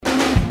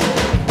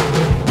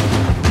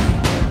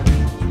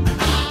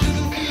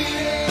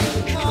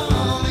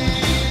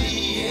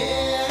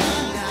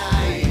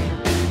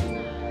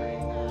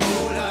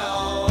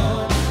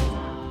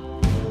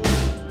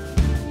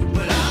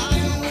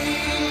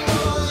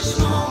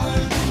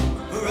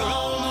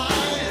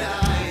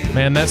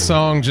Man, that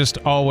song just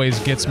always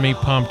gets me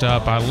pumped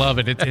up. I love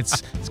it.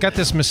 It's got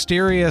this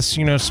mysterious,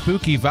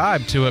 spooky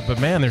vibe to it. But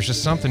man, there's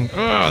just something.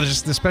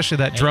 Just especially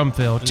that drum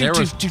fill. There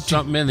was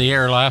something in the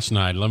air last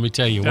night. Let me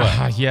tell you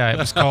what. Yeah, it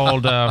was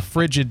called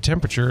Frigid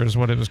Temperature is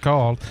what it was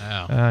called.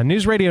 Wow.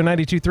 News Radio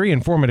 92.3,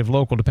 informative,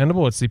 local,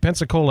 dependable. It's the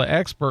Pensacola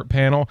Expert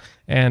Panel.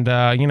 And,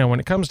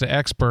 when it comes to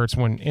experts,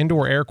 when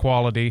indoor air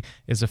quality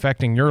is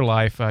affecting your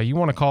life, you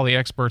want to call the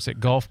experts at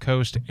Gulf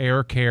Coast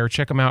Air Care.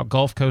 Check them out,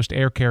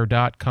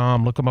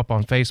 gulfcoastaircare.com. Look them up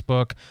on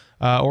Facebook.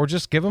 Or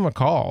just give them a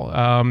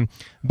call.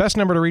 Best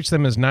number to reach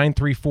them is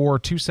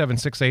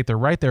 934-2768. They're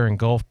right there in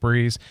Gulf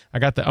Breeze. I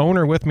got the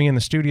owner with me in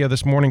the studio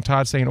this morning,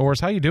 Todd St.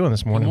 How you doing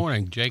this morning? Good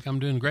morning, Jake. I'm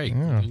doing great.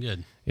 Yeah. I'm doing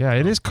good. Yeah,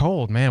 it is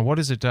cold, man. What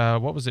is it?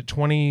 What was it,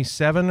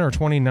 27 or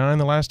 29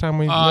 the last time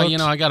we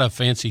looked? I got a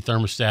fancy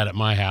thermostat at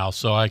my house,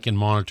 so I can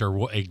monitor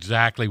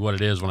exactly what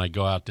it is when I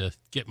go out to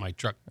get my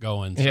truck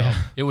going. So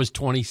It was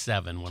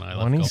 27 when I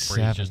left Gulf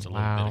Breeze just a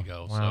little bit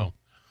ago. Wow. So.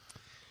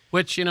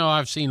 Which,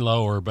 I've seen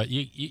lower, but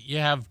you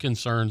have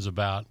concerns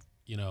about,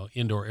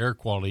 indoor air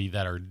quality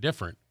that are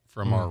different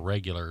from our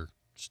regular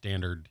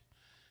standard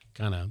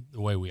kind of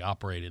the way we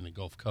operate in the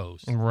Gulf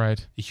Coast.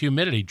 Right. The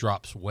humidity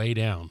drops way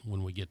down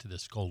when we get to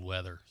this cold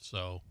weather.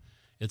 So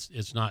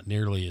it's not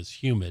nearly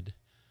as humid,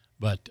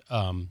 but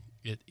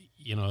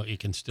it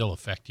can still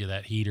affect you.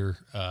 That heater,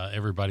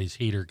 everybody's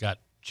heater got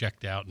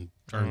checked out and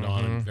turned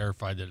on and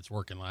verified that it's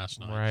working last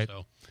night. Right.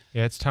 So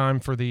yeah, it's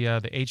time for the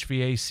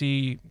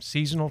HVAC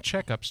seasonal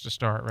checkups to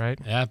start, right?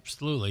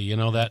 Absolutely.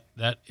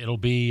 That it'll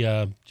be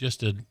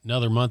just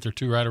another month or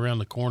two right around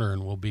the corner,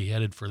 and we'll be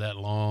headed for that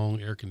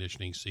long air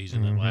conditioning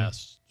season that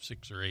lasts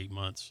 6 or 8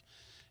 months.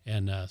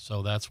 And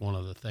so that's one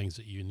of the things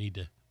that you need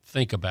to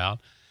think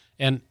about.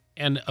 And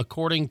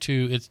according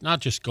to, it's not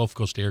just Gulf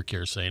Coast Air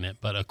Care saying it,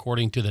 but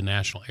according to the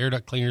National Air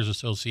Duct Cleaners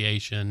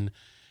Association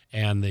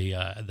and the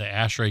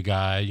ASHRAE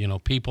guide,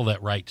 people that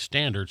write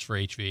standards for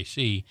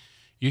HVAC,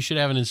 you should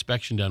have an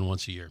inspection done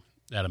once a year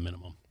at a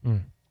minimum.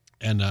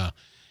 And,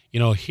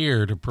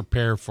 here to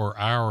prepare for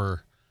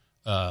our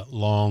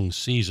long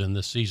season,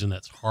 the season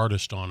that's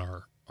hardest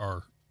on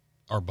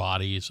our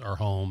bodies, our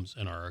homes,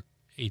 and our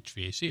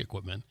HVAC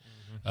equipment,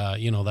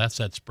 that's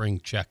that spring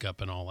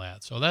checkup and all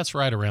that. So that's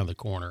right around the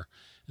corner.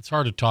 It's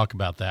hard to talk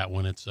about that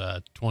when it's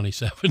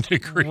 27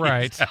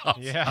 degrees outside.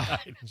 Yeah,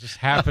 it just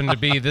happened to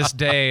be this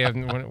day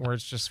where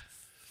it's just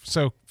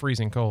so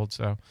freezing cold.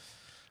 So,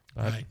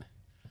 Right.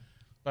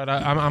 But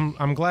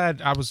I'm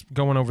glad I was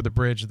going over the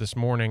bridge this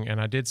morning, and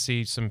I did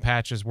see some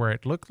patches where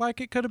it looked like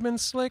it could have been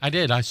slick. I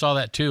did. I saw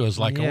that too. I was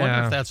like, I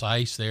wonder if that's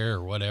ice there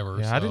or whatever.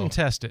 Yeah, so I didn't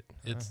test it.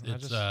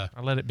 I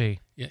let it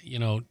be.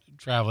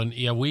 Traveling.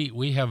 Yeah,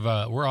 we have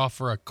we're off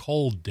for a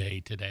cold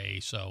day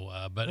today. So,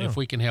 but if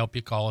we can help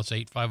you, call us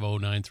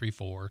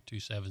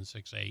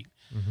 850-934-2768.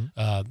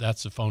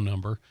 That's the phone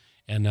number,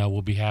 and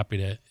we'll be happy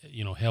to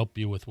help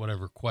you with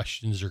whatever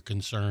questions or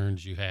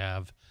concerns you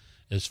have,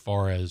 as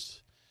far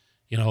as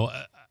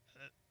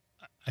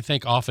I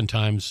think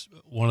oftentimes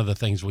one of the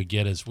things we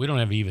get is we don't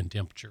have even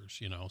temperatures.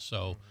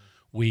 So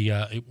we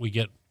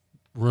get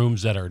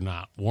rooms that are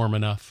not warm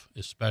enough,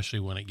 especially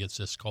when it gets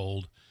this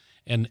cold.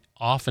 And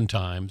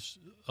oftentimes,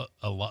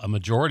 a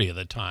majority of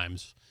the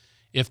times,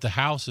 if the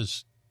house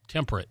is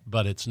temperate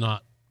but it's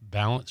not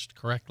balanced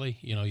correctly,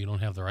 you don't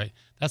have the right,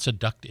 that's a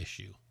duct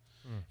issue.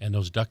 And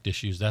those duct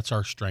issues, that's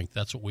our strength.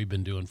 That's what we've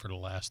been doing for the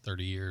last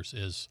 30 years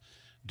is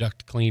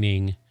duct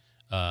cleaning,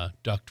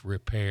 duct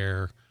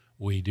repair.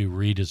 We do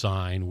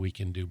redesign. We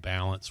can do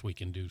balance. We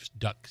can do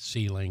duct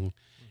sealing.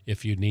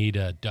 If you need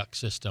a duct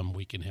system,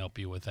 we can help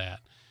you with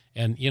that.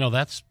 And,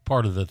 that's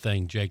part of the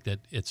thing, Jake, that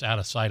it's out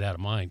of sight, out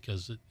of mind,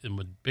 because in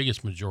the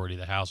biggest majority of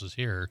the houses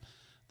here,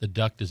 the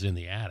duct is in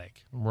the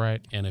attic.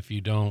 Right. And if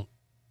you're not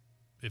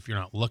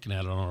looking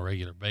at it on a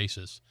regular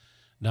basis,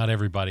 not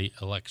everybody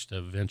elects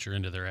to venture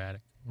into their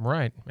attic.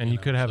 Right. And you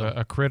could have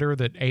a critter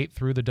that ate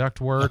through the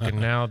ductwork, and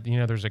now,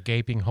 there's a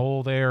gaping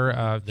hole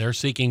there. They're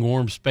seeking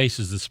warm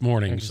spaces this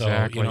morning.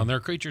 Exactly. So,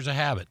 they're creatures of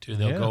habit, too.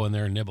 They'll go in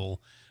there and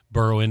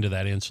burrow into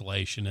that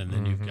insulation, and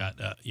then you've got,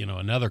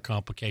 another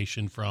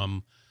complication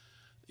from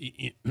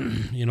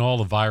all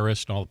the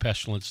virus and all the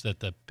pestilence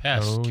that the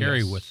pests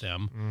carry with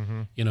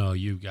them.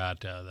 You've got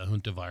the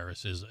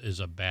hantavirus is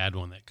a bad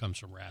one that comes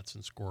from rats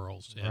and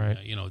squirrels, and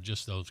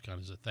just those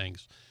kinds of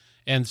things.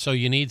 And so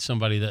you need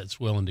somebody that's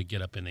willing to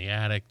get up in the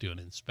attic, do an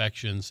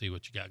inspection, see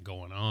what you got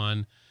going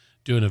on,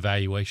 do an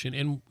evaluation.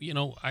 And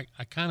I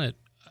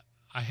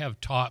have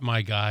taught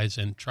my guys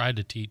and tried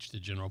to teach the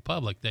general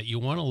public that you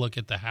want to look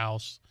at the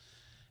house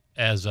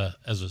as a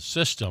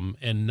system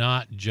and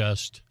not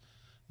just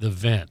the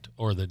vent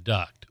or the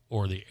duct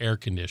or the air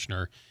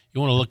conditioner. You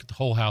want to look at the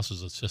whole house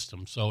as a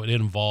system. So it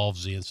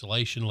involves the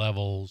insulation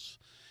levels,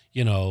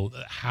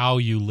 how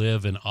you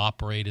live and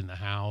operate in the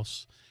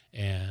house,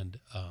 and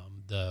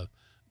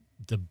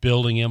the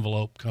building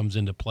envelope comes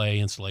into play,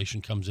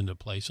 insulation comes into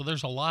play. So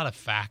there's a lot of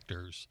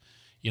factors.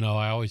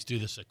 I always do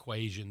this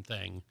equation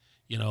thing.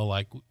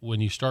 like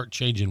when you start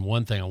changing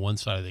one thing on one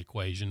side of the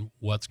equation,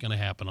 what's going to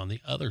happen on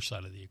the other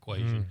side of the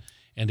equation?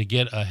 And to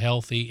get a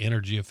healthy,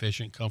 energy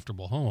efficient,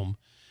 comfortable home,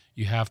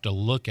 you have to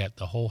look at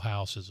the whole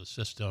house as a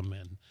system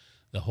and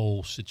the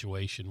whole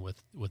situation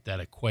with that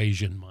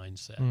equation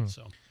mindset.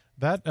 So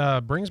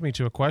that brings me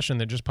to a question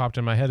that just popped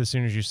in my head as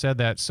soon as you said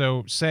that.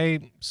 So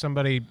say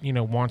somebody,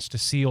 wants to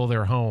seal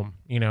their home,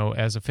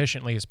 as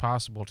efficiently as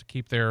possible to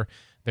keep their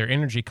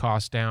energy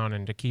costs down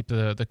and to keep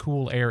the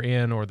cool air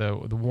in or the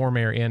warm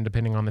air in,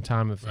 depending on the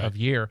time of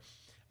year.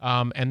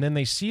 And then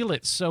they seal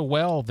it so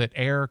well that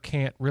air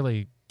can't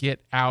really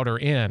get out or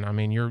in. I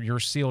mean, you're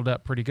sealed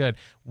up pretty good.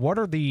 What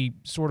are the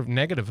sort of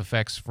negative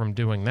effects from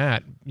doing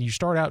that? You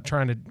start out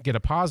trying to get a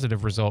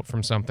positive result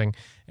from something,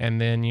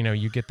 and then,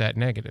 you get that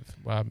negative.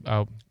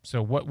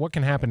 So what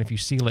can happen if you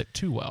seal it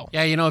too well?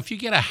 Yeah, if you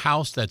get a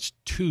house that's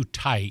too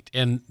tight,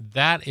 and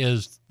that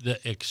is the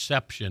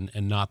exception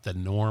and not the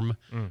norm,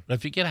 but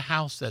if you get a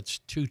house that's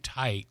too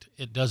tight,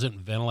 it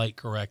doesn't ventilate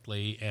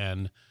correctly,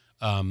 and,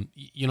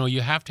 you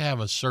have to have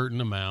a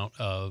certain amount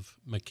of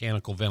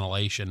mechanical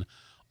ventilation.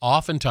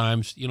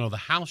 Oftentimes, the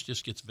house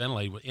just gets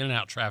ventilated with in and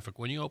out traffic.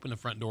 When you open the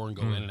front door and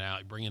go in and out,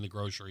 you bring in the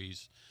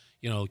groceries,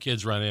 the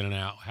kids run in and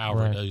out,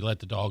 however, you let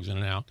the dogs in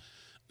and out,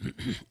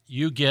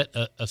 you get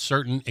a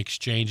certain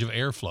exchange of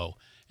airflow,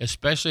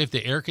 especially if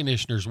the air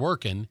conditioner's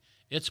working,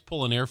 it's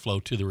pulling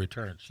airflow to the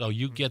return. So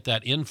you get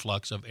that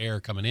influx of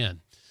air coming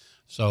in.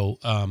 So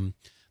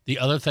the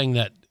other thing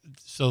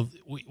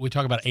we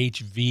talk about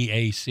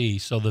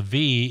HVAC. So the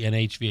V in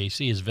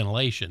HVAC is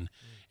ventilation.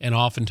 And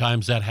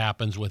oftentimes that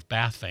happens with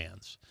bath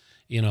fans,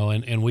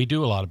 and we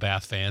do a lot of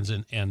bath fans,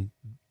 and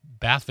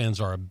bath fans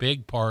are a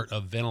big part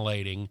of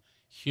ventilating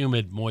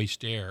humid,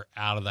 moist air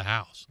out of the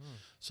house.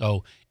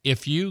 So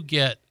if you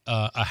get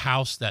a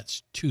house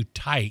that's too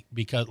tight,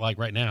 because like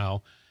right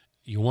now,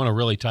 you want a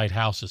really tight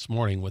house this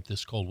morning with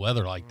this cold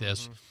weather like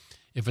this.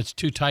 If it's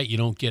too tight, you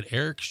don't get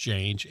air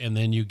exchange, and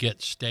then you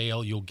get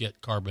stale, you'll get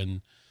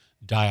carbon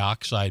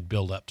dioxide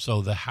buildup.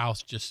 So the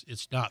house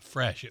it's not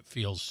fresh, it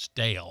feels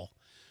stale.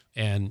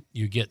 And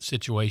you get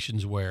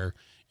situations where,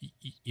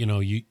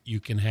 you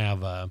can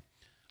have a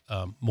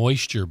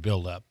moisture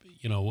buildup.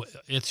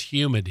 It's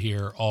humid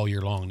here all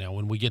year long. Now,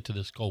 when we get to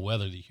this cold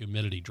weather, the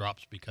humidity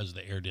drops because of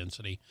the air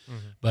density.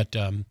 But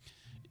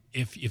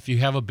if you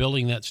have a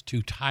building that's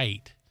too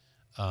tight,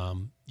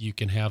 you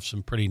can have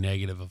some pretty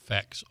negative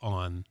effects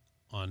on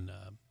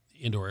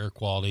indoor air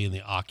quality and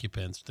the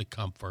occupants, the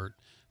comfort,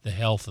 the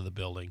health of the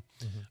building.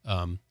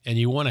 And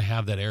you want to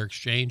have that air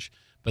exchange.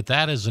 But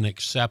that is an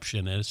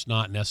exception, and it's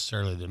not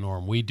necessarily the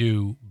norm. We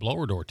do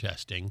blower door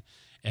testing,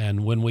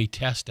 and when we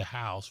test a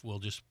house, we'll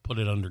just put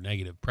it under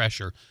negative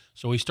pressure.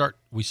 So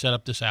we set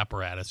up this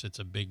apparatus. It's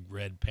a big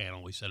red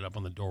panel. We set it up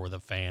on the door with a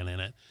fan in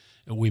it,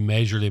 and we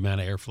measure the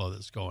amount of airflow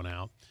that's going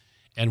out.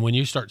 And when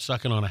you start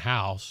sucking on a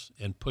house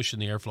and pushing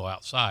the airflow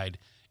outside,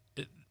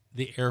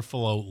 the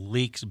airflow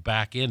leaks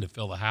back in to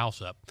fill the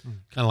house up, kind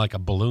of like a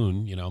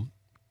balloon,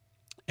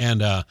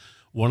 And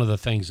one of the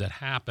things that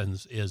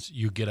happens is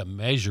you get a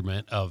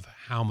measurement of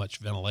how much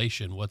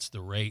ventilation, what's the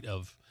rate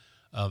of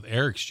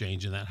air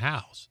exchange in that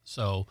house.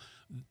 So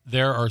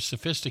there are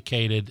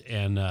sophisticated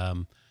and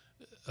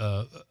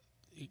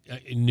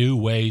new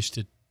ways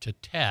to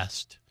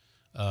test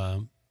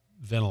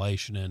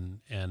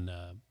ventilation and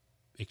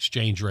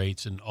exchange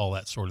rates and all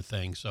that sort of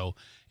thing. So,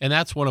 and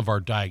that's one of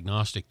our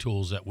diagnostic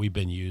tools that we've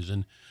been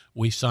using.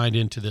 We signed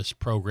into this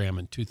program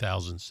in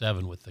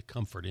 2007 with the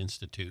Comfort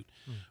Institute.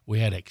 We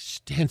had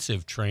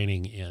extensive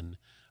training in,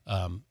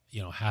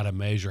 how to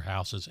measure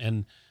houses.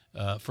 And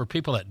for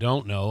people that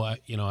don't know,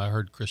 I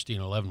heard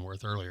Christina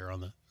Leavenworth earlier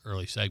on the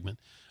early segment.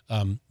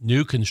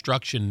 New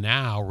construction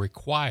now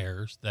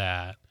requires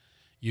that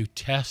you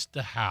test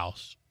the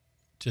house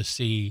to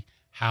see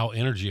how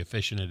energy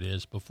efficient it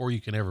is before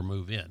you can ever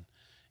move in.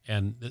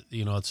 And,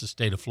 it's the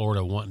state of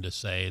Florida wanting to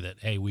say that,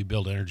 hey, we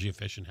build energy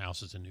efficient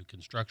houses in new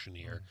construction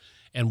here.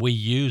 And we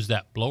use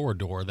that blower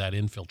door, that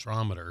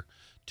infiltrometer,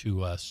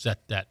 to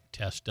set that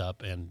test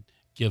up and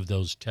give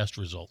those test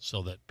results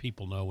so that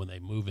people know when they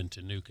move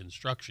into new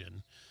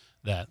construction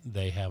that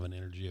they have an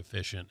energy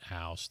efficient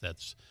house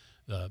that's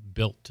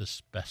built to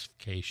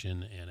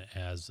specification and it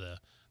has the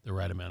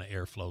right amount of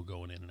airflow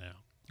going in and out.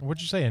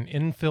 What'd you say, an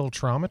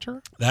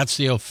infiltrometer? That's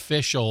the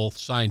official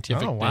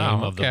scientific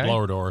name of the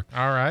blower door.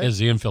 All right. Is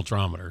the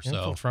infiltrometer.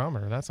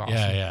 Infiltrometer, that's awesome.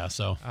 Yeah.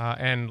 So,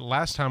 and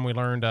last time we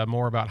learned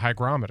more about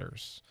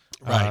hygrometers.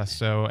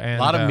 Right. A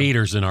lot of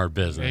meters in our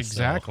business.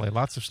 Exactly. So.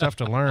 Lots of stuff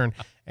to learn.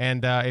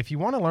 And if you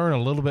want to learn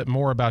a little bit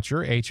more about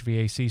your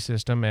HVAC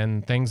system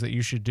and things that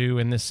you should do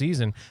in this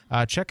season,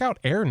 check out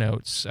Air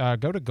Notes.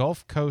 Go to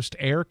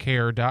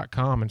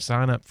GulfCoastAirCare.com and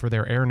sign up for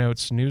their Air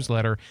Notes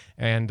newsletter.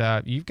 And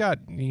you've got,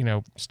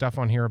 stuff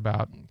on here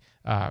about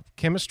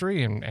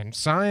chemistry and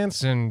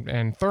science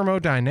and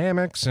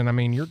thermodynamics. And I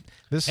mean,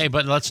 Hey,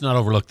 but let's not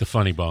overlook the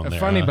funny bone there.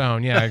 Funny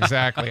bone, yeah,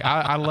 exactly.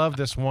 I love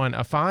this one.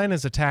 A fine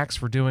is a tax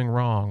for doing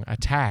wrong. A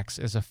tax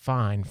is a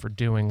fine for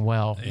doing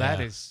well. Yeah,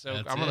 that is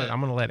so. I'm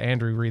gonna let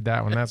Andrew read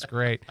that one. That's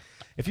great.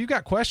 If you've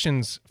got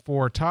questions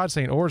for Todd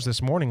St.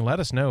 this morning, let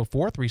us know.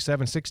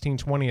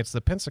 437-1620. It's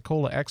the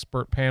Pensacola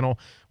Expert Panel.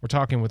 We're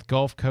talking with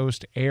Gulf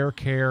Coast Air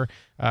Care.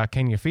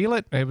 Can you feel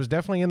it? It was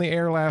definitely in the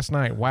air last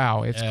night.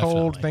 Wow, it's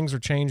cold. Things are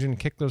changing.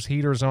 Kick those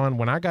heaters on.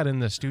 When I got in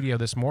the studio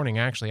this morning,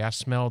 actually, I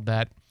smelled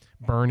that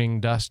burning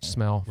dust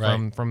smell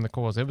from the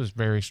coils. It was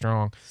very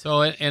strong.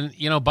 So, and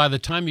by the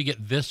time you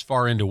get this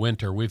far into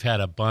winter, we've had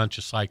a bunch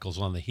of cycles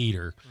on the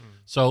heater.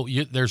 So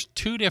there's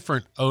two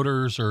different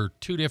odors or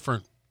two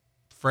different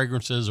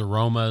fragrances,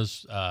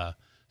 aromas,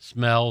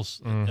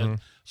 smells.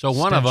 So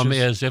one of them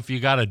is if you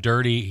got a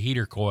dirty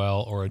heater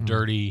coil or a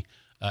dirty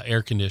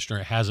air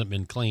conditioner, it hasn't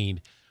been cleaned.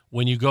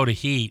 When you go to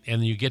heat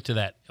and you get to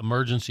that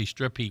emergency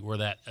strip heat where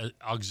that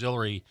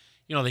auxiliary,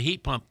 the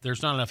heat pump,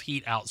 there's not enough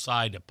heat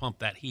outside to pump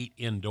that heat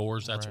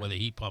indoors. That's why the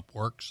heat pump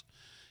works.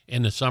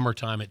 In the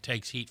summertime, it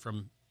takes heat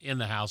from in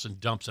the house and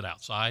dumps it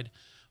outside.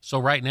 So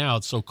right now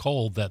it's so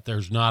cold that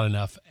there's not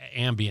enough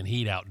ambient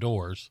heat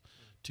outdoors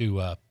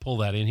to pull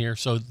that in here.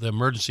 So the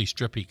emergency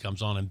strip heat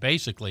comes on, and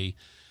basically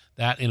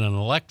that in an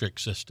electric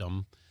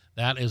system,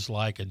 that is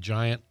like a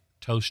giant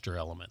toaster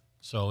element.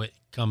 So it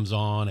comes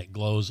on, it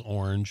glows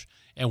orange,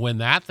 and when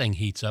that thing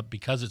heats up,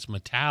 because it's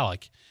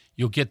metallic,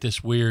 you'll get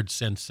this weird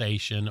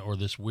sensation or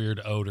this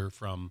weird odor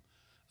from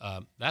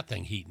that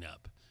thing heating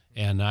up.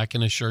 And I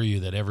can assure you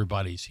that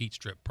everybody's heat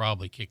strip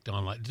probably kicked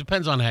on. It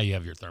depends on how you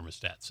have your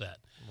thermostat set.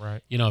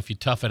 Right. If you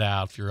tough it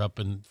out, if you're up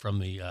from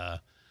the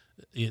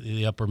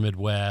upper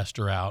Midwest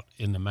or out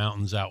in the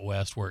mountains out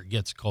west where it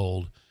gets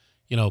cold,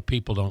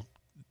 people don't.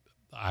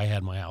 I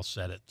had my house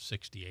set at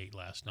 68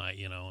 last night,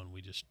 and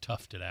we just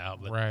toughed it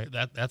out. But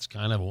that's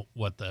kind of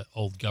what the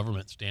old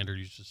government standard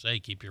used to say: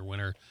 keep your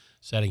winter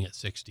setting at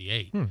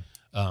 68.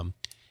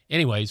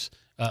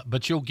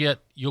 But you'll get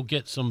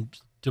some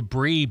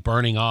debris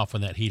burning off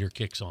when that heater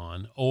kicks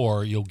on,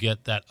 or you'll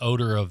get that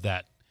odor of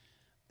that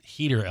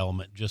heater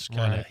element just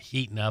kind of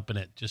heating up, and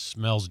it just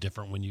smells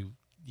different when you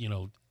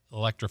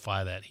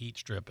electrify that heat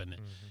strip, and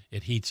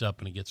it heats up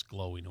and it gets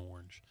glowing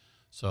orange.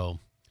 So,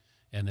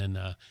 and then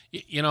I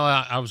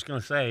was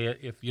going to say,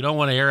 if you don't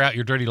want to air out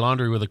your dirty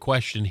laundry with a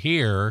question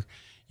here,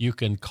 you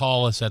can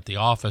call us at the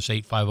office,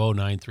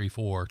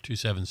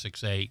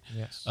 850-934-2768.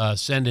 Yes.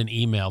 Send an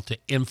email to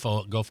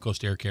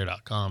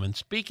info@gulfcoastaircare.com. And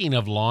speaking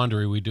of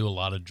laundry, we do a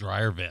lot of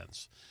dryer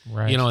vents.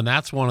 Right. And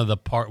that's one of the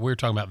part we were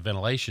talking about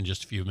ventilation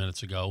just a few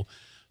minutes ago.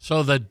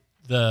 So the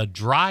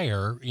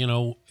dryer,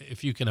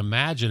 if you can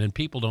imagine, and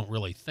people don't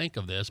really think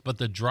of this, but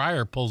the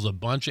dryer pulls a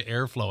bunch of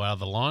airflow out of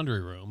the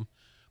laundry room,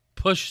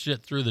 pushes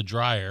it through the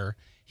dryer,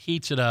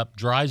 heats it up,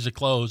 dries the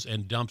clothes,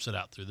 and dumps it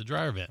out through the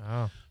dryer vent.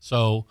 Oh.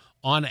 So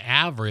on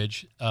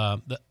average,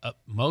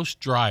 most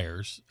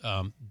dryers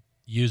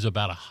use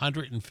about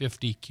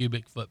 150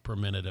 cubic foot per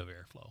minute of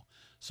airflow.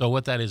 So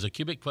what that is, a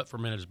cubic foot per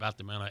minute is about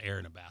the amount of air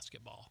in a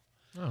basketball.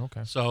 Oh,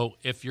 okay. So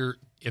if you're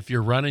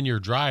running your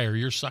dryer,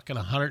 you're sucking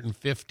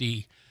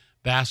 150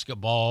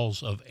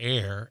 basketballs of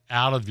air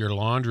out of your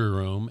laundry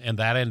room and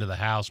that end of the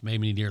house,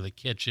 maybe near the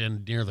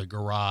kitchen, near the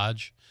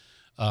garage.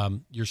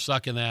 You're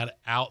sucking that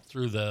out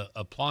through the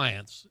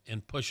appliance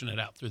and pushing it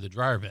out through the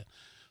dryer vent.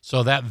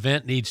 So that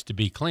vent needs to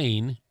be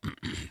clean.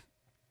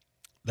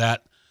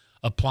 That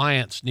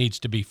appliance needs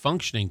to be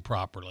functioning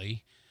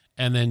properly.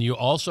 And then you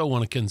also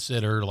want to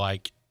consider,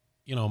 where's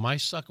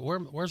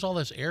all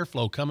this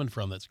airflow coming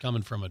from that's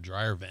coming from a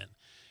dryer vent?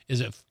 Is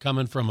it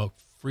coming from a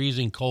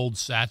freezing cold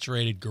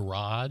saturated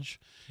garage?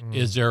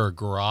 Is there a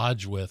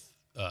garage with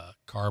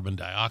carbon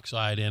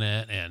dioxide in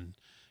it and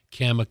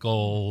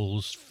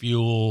chemicals,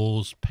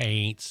 fuels,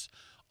 paints,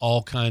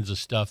 all kinds of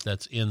stuff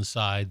that's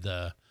inside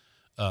the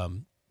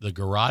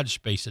garage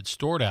space that's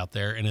stored out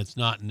there, and it's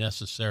not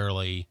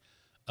necessarily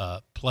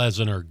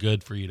pleasant or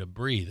good for you to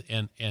breathe.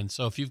 And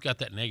so if you've got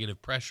that negative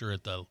pressure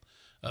at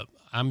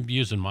I'm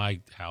using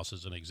my house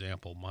as an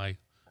example. My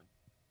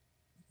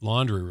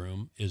laundry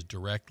room is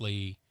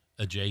directly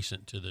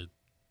adjacent to the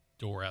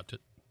door out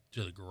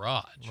to the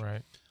garage.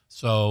 Right.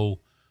 So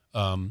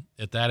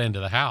at that end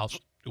of the house,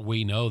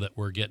 we know that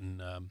we're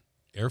getting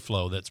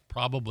airflow that's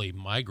probably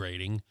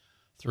migrating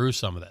through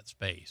some of that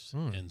space.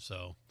 And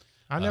so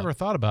I never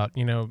thought about,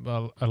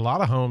 a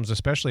lot of homes,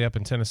 especially up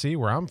in Tennessee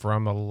where I'm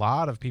from, a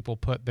lot of people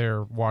put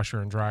their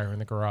washer and dryer in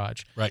the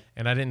garage. Right.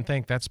 And I didn't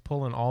think that's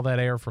pulling all that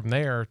air from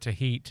there to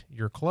heat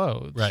your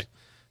clothes. Right.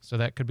 So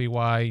that could be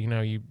why,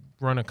 you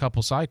run a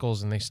couple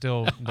cycles and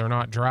they're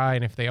not dry.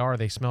 And if they are,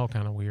 they smell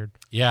kind of weird.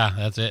 Yeah,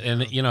 that's it.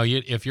 And,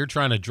 if you're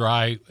trying to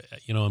dry,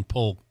 and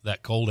pull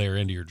that cold air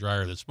into your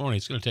dryer this morning,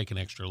 it's going to take an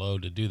extra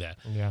load to do that.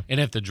 Yeah.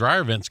 And if the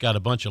dryer vent's got a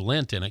bunch of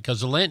lint in it,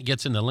 because the lint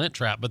gets in the lint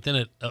trap, but then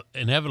it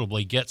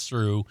inevitably gets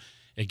in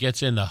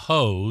the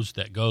hose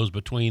that goes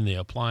between the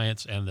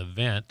appliance and the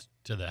vent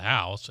to the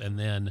house. And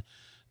then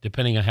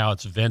depending on how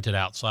it's vented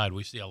outside,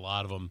 we see a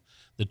lot of them.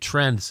 The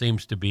trend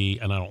seems to be,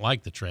 and I don't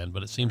like the trend,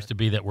 but it seems to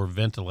be that we're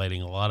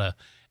ventilating a lot of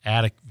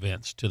attic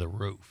vents to the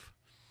roof.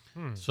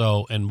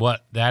 So, and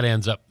what that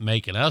ends up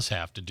making us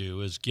have to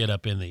do is get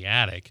up in the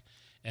attic,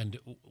 and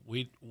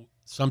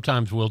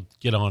sometimes we'll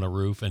get on a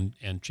roof and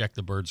check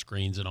the bird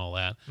screens and all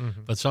that,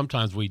 but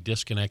sometimes we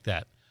disconnect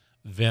that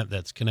vent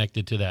that's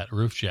connected to that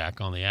roof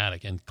shack on the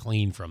attic and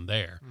clean from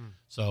there.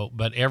 So,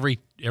 but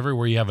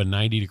everywhere you have a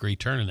 90-degree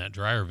turn in that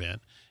dryer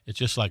vent, it's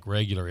just like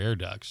regular air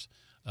ducts.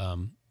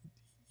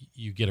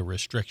 You get a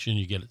restriction,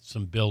 you get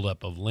some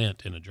buildup of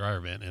lint in a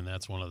dryer vent, and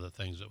that's one of the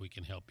things that we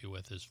can help you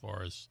with as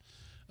far as,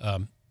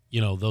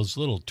 those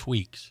little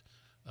tweaks.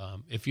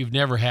 If you've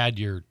never had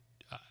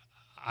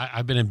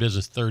I've been in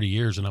business 30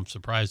 years, and I'm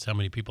surprised how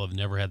many people have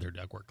never had their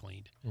ductwork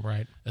cleaned.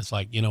 Right. It's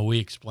like, we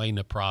explain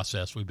the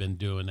process. We've been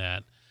doing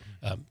that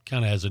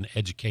kind of as an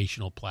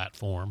educational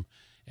platform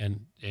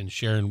and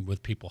sharing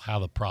with people how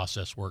the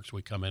process works.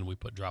 We come in, we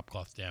put drop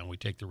cloth down, we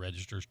take the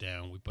registers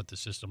down, we put the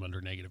system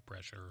under negative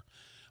pressure.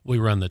 We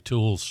run the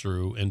tools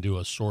through and do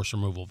a source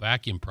removal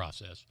vacuum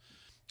process.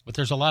 But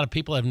there's a lot of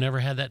people that have never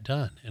had that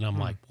done. And I'm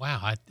like,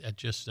 wow, I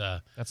just...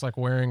 That's like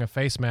wearing a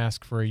face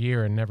mask for a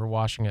year and never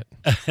washing it.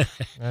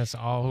 That's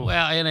all.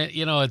 Well, and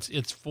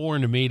it's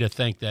foreign to me to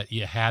think that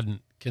you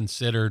hadn't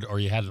considered or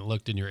you hadn't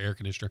looked in your air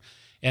conditioner.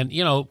 And,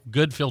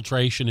 good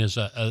filtration is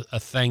a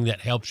thing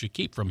that helps you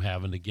keep from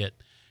having to get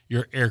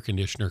your air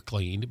conditioner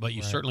cleaned, but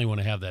you certainly want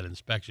to have that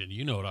inspection.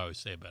 You know what I always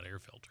say about air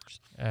filters.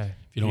 If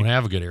you don't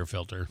have a good air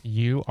filter,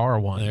 you are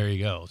one. There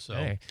you go. So,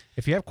 hey,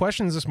 if you have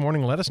questions this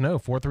morning, let us know.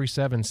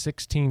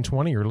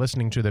 437-1620. You're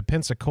listening to the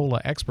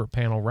Pensacola Expert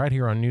Panel right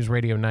here on News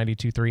Radio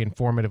 92.3,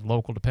 informative,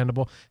 local,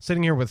 dependable.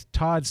 Sitting here with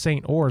Todd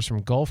St.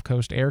 from Gulf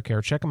Coast Air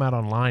Care. Check them out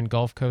online,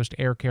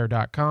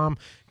 gulfcoastaircare.com.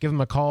 Give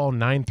them a call,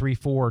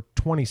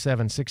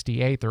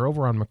 934-2768. They're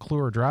over on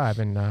McClure Drive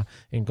in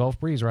Gulf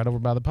Breeze, right over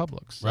by the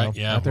Publix. So right,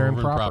 yeah. Out there in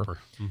Proper.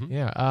 Mm-hmm.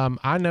 Yeah.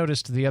 I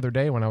noticed the other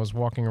day when I was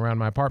walking around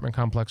my apartment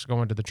complex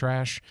going to the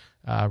trash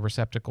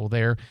receptacle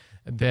there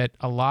that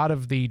a lot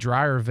of the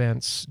dryer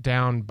vents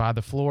down by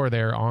the floor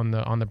there on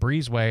the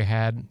breezeway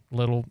had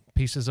little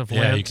pieces of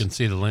lint. Yeah, you can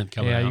see the lint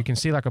coming out. Yeah, you can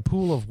see like a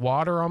pool of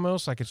water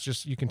almost. Like it's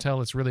just, you can tell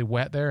it's really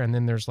wet there, and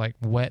then there's like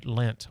wet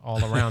lint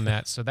all around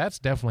that. So that's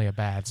definitely a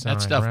bad sign.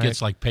 That stuff right?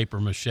 gets like paper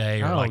mache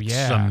or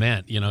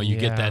cement. You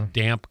get that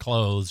damp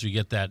clothes, you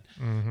get that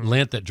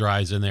lint that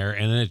dries in there,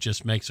 and then it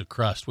just makes a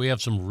crust. We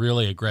have some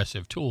really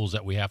aggressive tools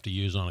that we have to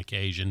use on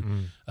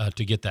occasion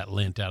to get that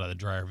lint out of the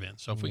dryer vent.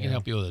 So if we can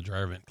help you with a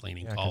dryer vent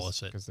cleaning, call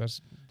us at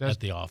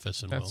the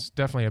office. And that's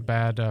definitely a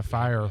bad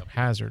fire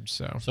hazard.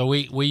 So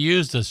we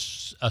used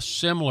a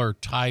similar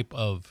type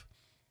of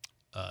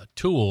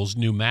tools,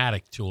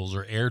 pneumatic tools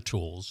or air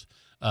tools,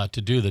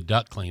 to do the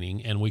duct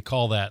cleaning, and we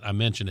call that, I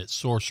mentioned it,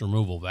 source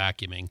removal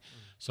vacuuming.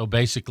 So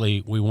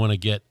basically, we want to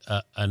get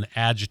an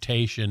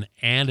agitation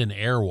and an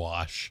air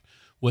wash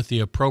with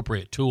the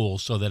appropriate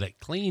tools so that it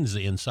cleans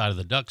the inside of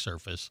the duct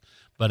surface,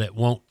 but it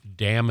won't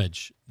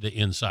damage the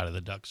inside of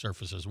the duct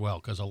surface as well,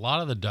 because a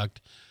lot of the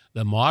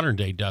modern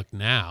day duct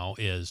now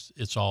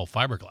it's all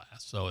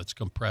fiberglass. So it's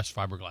compressed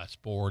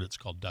fiberglass board. It's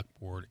called duct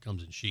board. It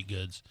comes in sheet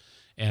goods,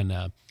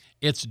 and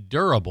it's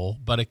durable,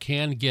 but it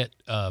can get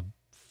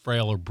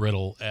frail or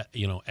brittle,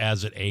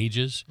 as it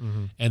ages.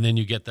 And then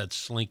you get that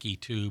slinky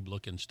tube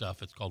looking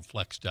stuff. It's called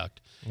flex duct,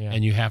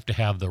 and you have to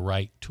have the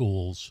right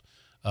tools.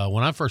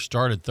 When I first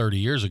started 30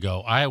 years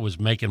ago, I was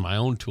making my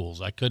own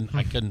tools. I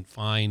couldn't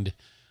find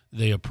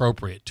the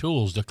appropriate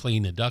tools to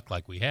clean the duct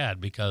like we had,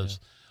 because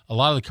a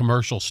lot of the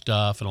commercial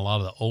stuff and a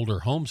lot of the older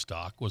home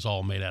stock was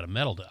all made out of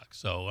metal duct.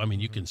 So, I mean,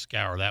 you can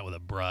scour that with a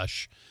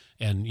brush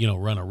and,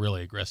 run a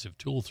really aggressive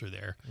tool through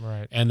there.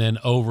 Right. And then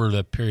over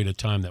the period of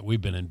time that we've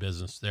been in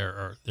business,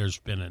 there's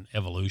been an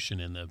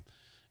evolution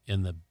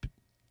in the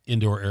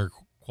indoor air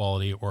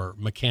quality or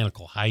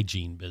mechanical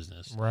hygiene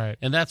business. Right.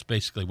 And that's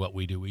basically what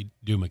we do. We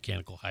do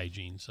mechanical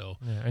hygiene. So,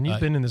 and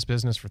you've been in this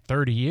business for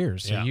 30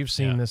 years, so you've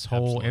seen this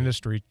whole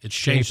industry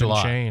changed a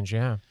lot. Change.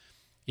 Yeah.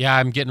 Yeah,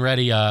 I'm getting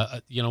ready.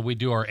 We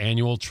do our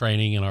annual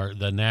training in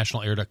the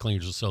National Air Duct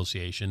Cleaners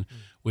Association.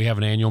 We have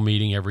an annual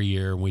meeting every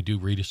year, and we do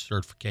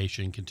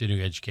recertification,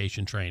 continuing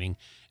education training,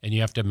 and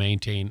you have to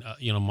maintain,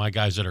 my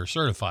guys that are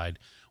certified,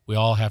 we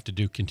all have to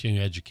do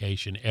continuing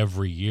education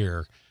every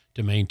year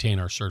to maintain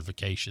our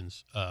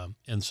certifications.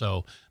 And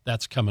so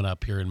that's coming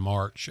up here in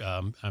March.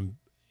 I'm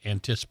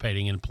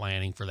anticipating and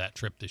planning for that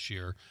trip this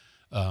year.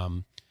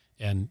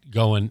 And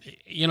going,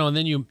 and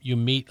then you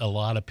meet a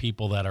lot of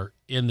people that are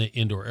in the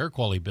indoor air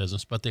quality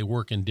business, but they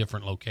work in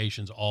different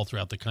locations all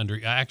throughout the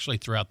country, actually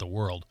throughout the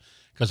world,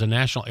 because the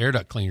National Air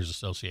Duct Cleaners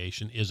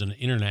Association is an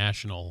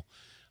international.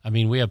 I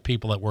mean, we have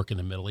people that work in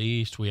the Middle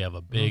East. We have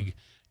a big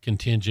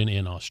contingent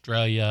in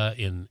Australia,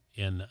 in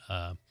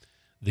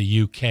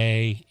the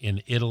UK,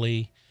 in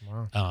Italy,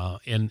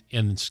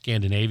 in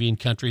Scandinavian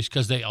countries,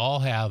 because they all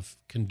have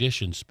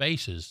conditioned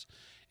spaces.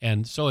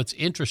 And so it's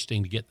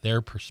interesting to get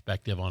their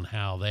perspective on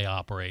how they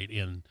operate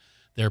in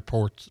their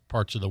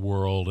parts of the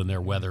world and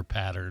their weather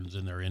patterns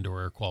and their indoor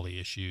air quality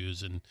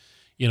issues. And,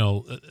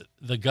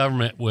 the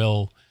government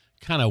will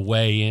kind of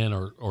weigh in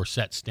or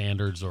set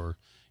standards or,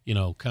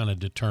 kind of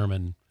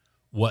determine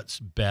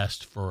what's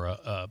best for,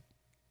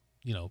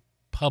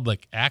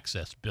 public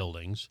access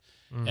buildings.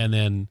 And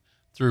then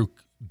through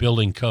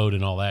building code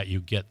and all that, you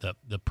get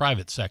the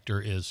private sector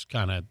is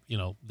kind of,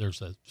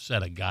 there's a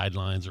set of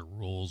guidelines or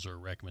rules or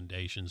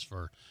recommendations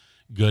for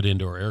good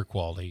indoor air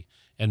quality.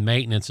 And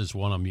maintenance is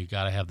one of them. You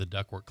got to have the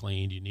ductwork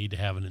cleaned. You need to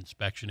have an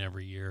inspection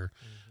every year.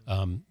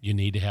 You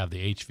need to have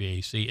the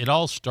HVAC. It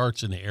all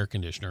starts in the air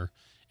conditioner,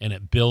 and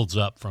it builds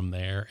up from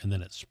there, and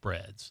then it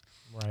spreads.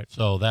 Right.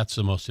 So that's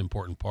the most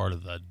important part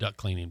of the duct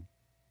cleaning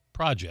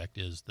project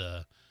is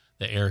the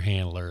air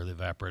handler, the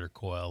evaporator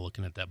coil,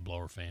 looking at that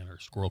blower fan or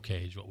squirrel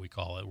cage, what we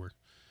call it. We're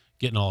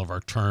getting all of our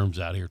terms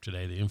out here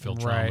today, the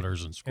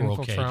infiltrometers and squirrel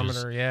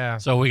cages. Yeah.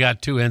 So we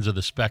got two ends of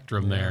the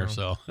spectrum there.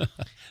 So the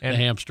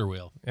hamster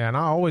wheel. And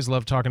I always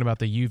love talking about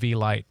the UV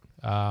light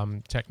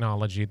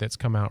technology that's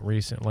come out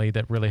recently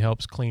that really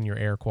helps clean your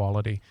air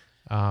quality.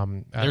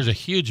 There's a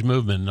huge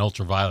movement in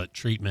ultraviolet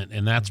treatment,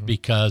 and that's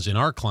because in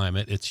our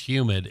climate it's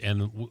humid,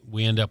 and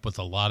we end up with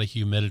a lot of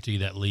humidity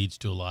that leads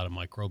to a lot of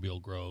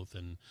microbial growth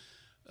and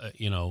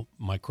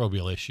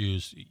microbial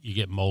issues. You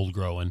get mold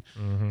growing.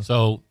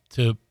 So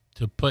to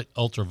put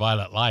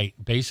ultraviolet light,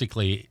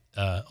 basically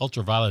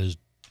ultraviolet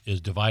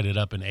is divided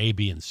up in A,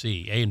 B, and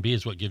C. A and B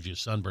is what gives you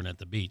sunburn at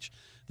the beach.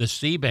 The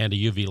C band of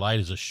UV light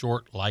is a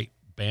short light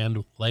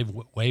band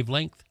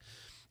wavelength,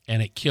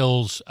 and it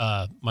kills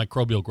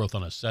microbial growth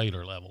on a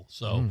cellular level.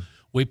 So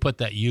we put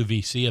that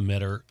UVC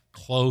emitter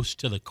close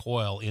to the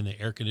coil in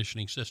the air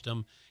conditioning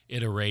system.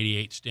 It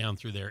irradiates down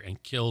through there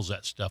and kills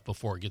that stuff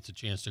before it gets a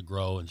chance to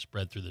grow and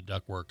spread through the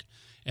ductwork,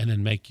 and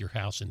then make your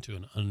house into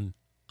an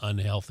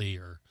unhealthy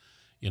or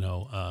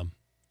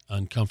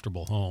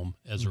uncomfortable home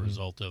as a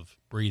result of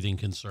breathing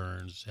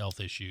concerns, health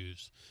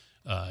issues,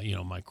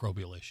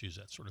 microbial issues,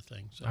 that sort of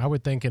thing. So I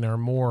would think in our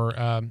more,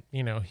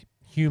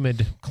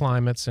 humid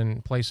climates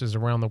and places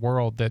around the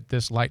world that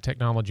this light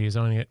technology is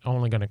only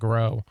going to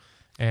grow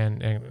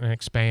and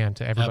expand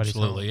to everybody's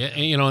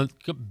absolutely. home.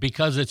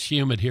 Because it's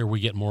humid here,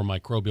 we get more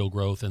microbial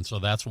growth, and so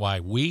that's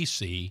why we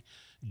see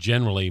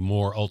generally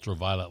more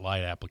ultraviolet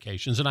light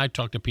applications. And I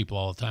talk to people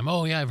all the time,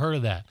 oh, yeah, I've heard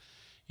of that.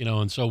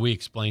 And so we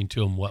explain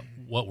to them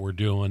what we're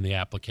doing, the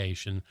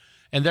application.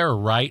 And there are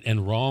right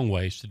and wrong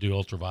ways to do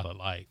ultraviolet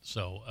light.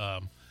 So,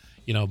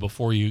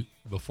 before you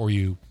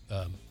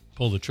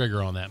pull the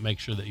trigger on that, make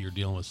sure that you're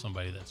dealing with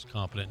somebody that's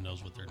competent and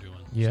knows what they're doing.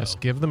 Yes,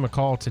 give them a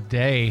call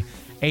today,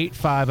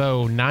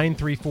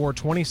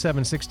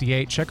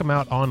 850-934-2768. Check them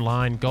out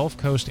online,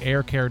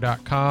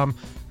 GulfCoastAirCare.com.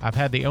 I've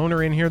had the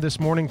owner in here this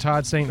morning,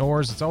 Todd St.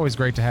 It's always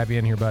great to have you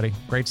in here, buddy.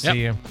 Great to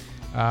see you.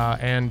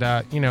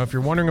 If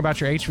you're wondering about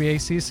your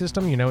HVAC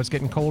system, it's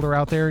getting colder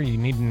out there, you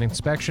need an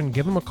inspection,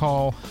 give them a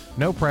call.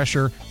 No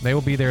pressure. They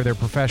will be there. They're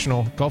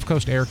professional.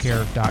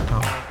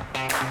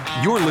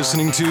 GulfCoastAirCare.com. You're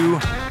listening to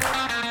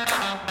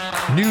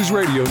News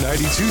Radio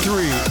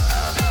 92.3,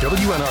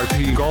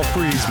 WNRP Gulf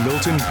Breeze,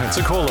 Milton,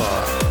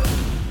 Pensacola.